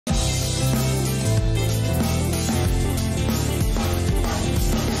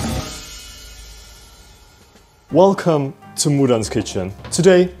Welcome to Mudan's kitchen.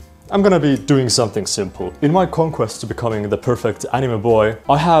 Today, I'm gonna be doing something simple. In my quest to becoming the perfect anime boy,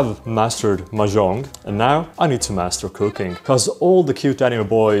 I have mastered mahjong, and now I need to master cooking. Cause all the cute anime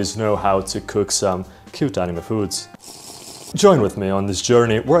boys know how to cook some cute anime foods. Join with me on this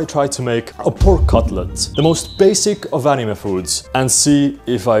journey where I try to make a pork cutlet, the most basic of anime foods, and see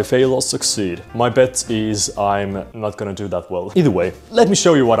if I fail or succeed. My bet is I'm not gonna do that well. Either way, let me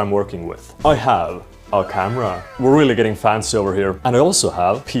show you what I'm working with. I have a camera. We're really getting fancy over here. And I also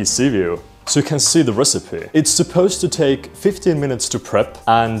have PC view, so you can see the recipe. It's supposed to take 15 minutes to prep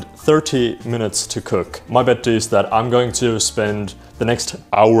and 30 minutes to cook. My bet is that I'm going to spend the next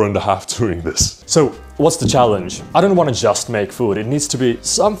hour and a half doing this. So, what's the challenge? I don't want to just make food. It needs to be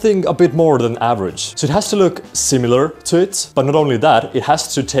something a bit more than average. So it has to look similar to it, but not only that, it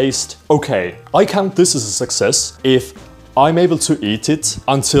has to taste okay. I count this as a success if I'm able to eat it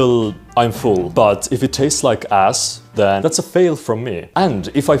until I'm full, but if it tastes like ass, then that's a fail from me. And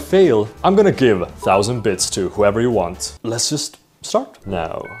if I fail, I'm gonna give 1,000 bits to whoever you want. Let's just start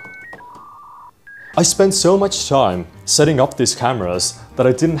now. I spent so much time setting up these cameras that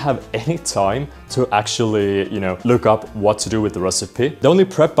I didn't have any time to actually, look up what to do with the recipe. The only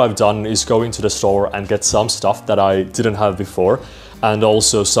prep I've done is going to the store and get some stuff that I didn't have before, and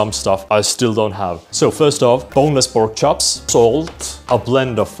also some stuff I still don't have. So first off, boneless pork chops, salt, a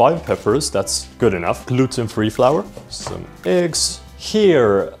blend of 5 peppers, that's good enough, gluten-free flour, some eggs.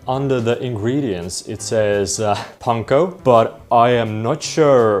 Here, under the ingredients, it says panko, but I am not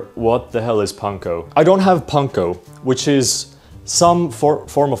sure what the hell is panko. I don't have panko, which is some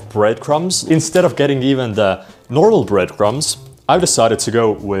form of breadcrumbs. Instead of getting even the normal breadcrumbs, I've decided to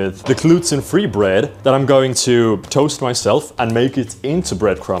go with the gluten-free bread that I'm going to toast myself and make it into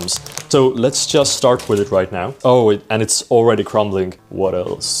breadcrumbs. So let's just start with it right now. Oh, and it's already crumbling. What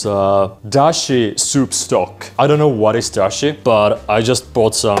else? Dashi soup stock. I don't know what is dashi, but I just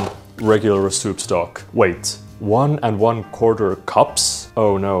bought some regular soup stock. Wait, 1 1/4 cups?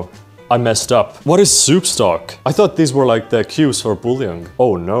 Oh no. I messed up. What is soup stock? I thought these were like the cubes for bouillon.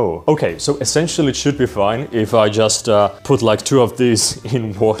 Oh no. Okay, so essentially it should be fine if I just put like 2 of these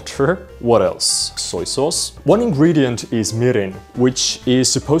in water. What else? Soy sauce. One ingredient is mirin, which is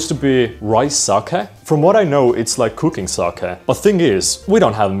supposed to be rice sake. From what I know, it's like cooking sake. But thing is, we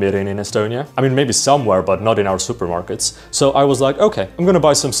don't have mirin in Estonia. I mean, maybe somewhere, but not in our supermarkets. So I was like, okay, I'm gonna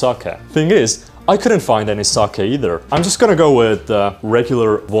buy some sake. Thing is, I couldn't find any sake either. I'm just gonna go with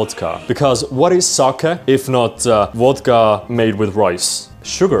regular vodka, because what is sake if not vodka made with rice?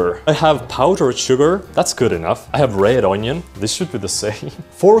 Sugar. I have powdered sugar, that's good enough. I have red onion, this should be the same.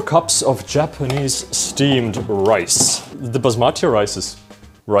 4 cups of Japanese steamed rice. The basmati rice is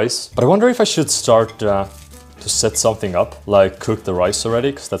rice. But I wonder if I should start to set something up, like cook the rice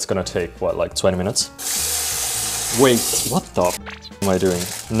already, because that's gonna take, what, like 20 minutes? Wait, what the f am I doing?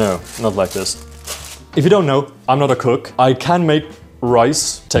 No, not like this. If you don't know, I'm not a cook. I can make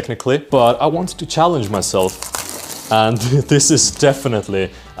rice, technically, but I wanted to challenge myself. And this is definitely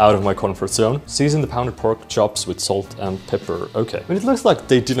out of my comfort zone. Season the pounded pork chops with salt and pepper. Okay. I mean, it looks like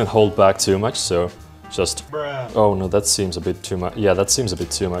they didn't hold back too much, so just... Oh no, that seems a bit too much. Yeah, that seems a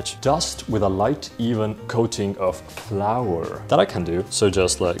bit too much. Dust with a light, even coating of flour. That I can do. So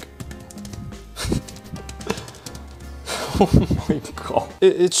just like... Oh my god.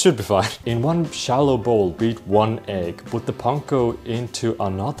 It should be fine. In one shallow bowl, beat 1 egg. Put the panko into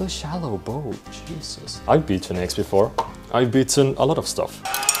another shallow bowl. Jesus. I've beaten eggs before. I've beaten a lot of stuff.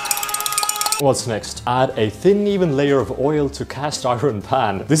 What's next? Add a thin, even layer of oil to cast iron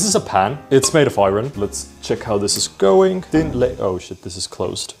pan. This is a pan. It's made of iron. Let's check how this is going. Thin layer. Oh shit, this is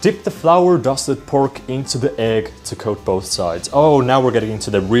closed. Dip the flour dusted pork into the egg to coat both sides. Oh, now we're getting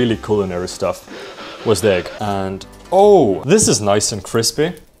into the really culinary stuff. Where's the egg? And... oh, this is nice and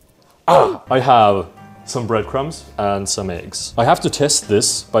crispy. Ah, I have some breadcrumbs and some eggs. I have to test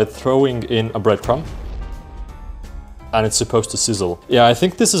this by throwing in a breadcrumb. And it's supposed to sizzle. Yeah, I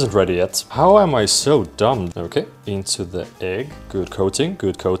think this isn't ready yet. How am I so dumb? Okay, into the egg. Good coating,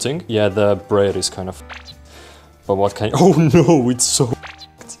 good coating. Yeah, the bread is kind of... But what can... Oh no, it's so...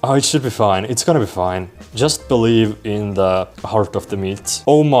 Oh, it should be fine. It's gonna be fine. Just believe in the heart of the meat.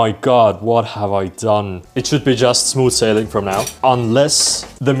 Oh my god, what have I done? It should be just smooth sailing from now. Unless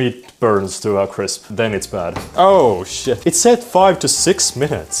the meat burns to a crisp, then it's bad. Oh shit. It said 5 to 6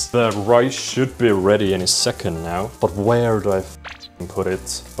 minutes. The rice should be ready any second now. But where do I put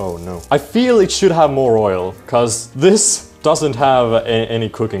it? Oh no. I feel it should have more oil, cause this doesn't have any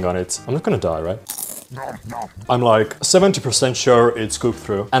cooking on it. I'm not gonna die, right? I'm like 70% sure it's cooked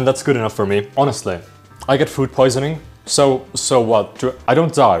through, and that's good enough for me. Honestly, I get food poisoning So what? I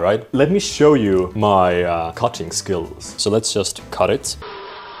don't die, right? Let me show you my cutting skills. So let's just cut it.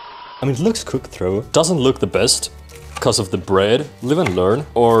 I mean, it looks cooked through. Doesn't look the best because of the bread. Live and learn,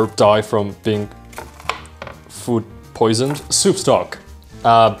 or die from being food poisoned. Soup stock.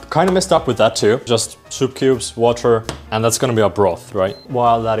 Kind of messed up with that too. Just soup cubes, water, and that's gonna be our broth, right?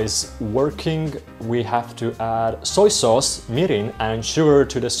 While that is working, we have to add soy sauce, mirin, and sugar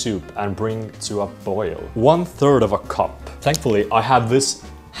to the soup and bring it to a boil. 1/3 of a cup. Thankfully, I have this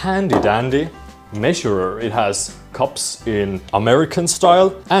handy dandy measurer. It has cups in American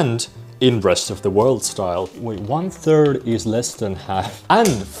style and in rest of the world style. Wait, 1/3 is less than half. And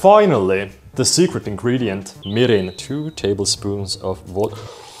finally, the secret ingredient, mirin. 2 tablespoons of water.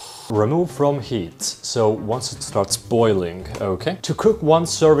 Remove from heat. So once it starts boiling, okay. To cook 1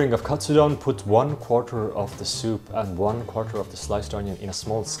 serving of katsudon, put 1/4 of the soup and 1/4 of the sliced onion in a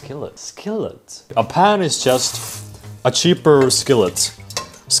small skillet. Skillet? A pan is just a cheaper skillet.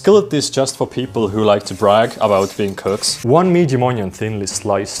 Skillet is just for people who like to brag about being cooks. 1 medium onion, thinly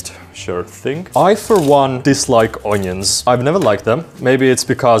sliced, sure thing. I, for one, dislike onions. I've never liked them. Maybe it's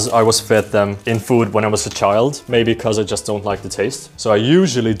because I was fed them in food when I was a child. Maybe because I just don't like the taste. So I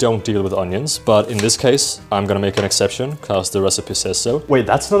usually don't deal with onions, but in this case, I'm gonna make an exception because the recipe says so. Wait,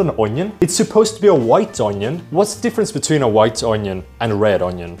 that's not an onion? It's supposed to be a white onion. What's the difference between a white onion and a red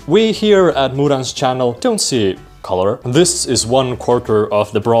onion? We here at Mudan's channel don't see color. This is 1/4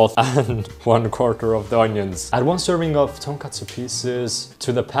 of the broth and 1/4 of the onions. Add 1 serving of tonkatsu pieces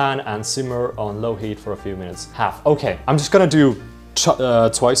to the pan and simmer on low heat for a few minutes. Half. Okay, I'm just gonna do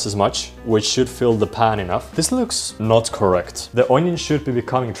twice as much, which should fill the pan enough. This looks not correct. The onion should be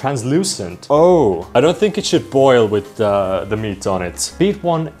becoming translucent. Oh, I don't think it should boil with the meat on it. Beat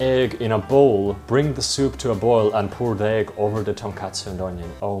 1 egg in a bowl, bring the soup to a boil and pour the egg over the tonkatsu and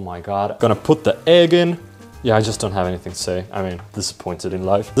onion. Oh my god. Gonna put the egg in. Yeah, I just don't have anything to say. I mean, disappointed in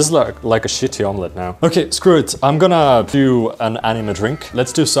life. This is like a shitty omelette now. Okay, screw it. I'm gonna do an anime drink.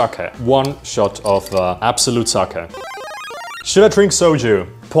 Let's do sake. 1 shot of absolute sake. Should I drink soju?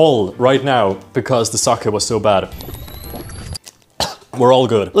 Poll right now, because the sake was so bad. We're all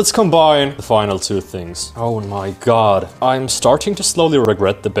good. Let's combine the final 2 things. Oh my god. I'm starting to slowly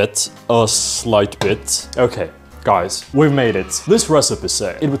regret the bet. A slight bit. Okay. Guys, we've made it. This recipe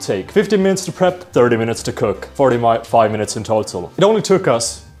said it would take 15 minutes to prep, 30 minutes to cook, 45 minutes in total. It only took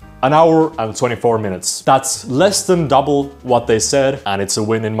us 1 hour and 24 minutes. That's less than double what they said, and it's a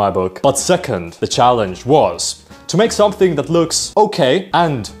win in my book. But second, the challenge was to make something that looks okay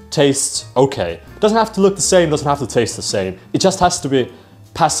and tastes okay. Doesn't have to look the same, doesn't have to taste the same. It just has to be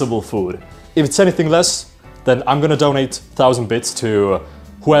passable food. If it's anything less, then I'm gonna donate 1,000 bits to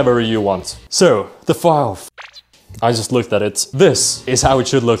whoever you want. So, the file. I just looked at it. This is how it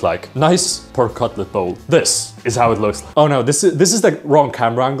should look like. Nice pork cutlet bowl. This is how it looks like. Oh no, this is the wrong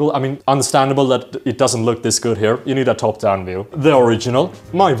camera angle. I mean, understandable that it doesn't look this good here. You need a top-down view. The original,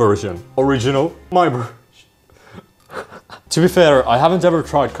 my version. Original, my version. To be fair, I haven't ever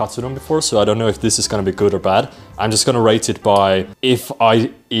tried katsudon before, so I don't know if this is gonna be good or bad. I'm just gonna rate it by if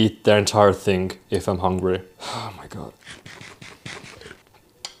I eat the entire thing, if I'm hungry. Oh my god.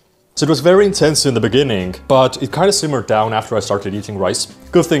 So it was very intense in the beginning, but it kind of simmered down after I started eating rice.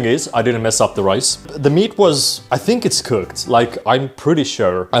 Good thing is, I didn't mess up the rice. The meat was, I think it's cooked, like I'm pretty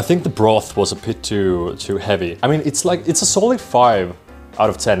sure. I think the broth was a bit too heavy. I mean, it's a solid 5 out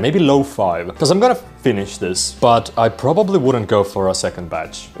of 10, maybe low 5. Because I'm gonna finish this, but I probably wouldn't go for a second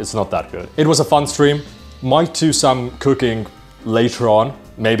batch. It's not that good. It was a fun stream. Might do some cooking later on,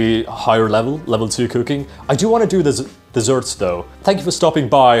 maybe higher level 2 cooking. I do want to do this desserts though. Thank you for stopping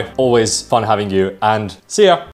by. Always fun having you, and see ya!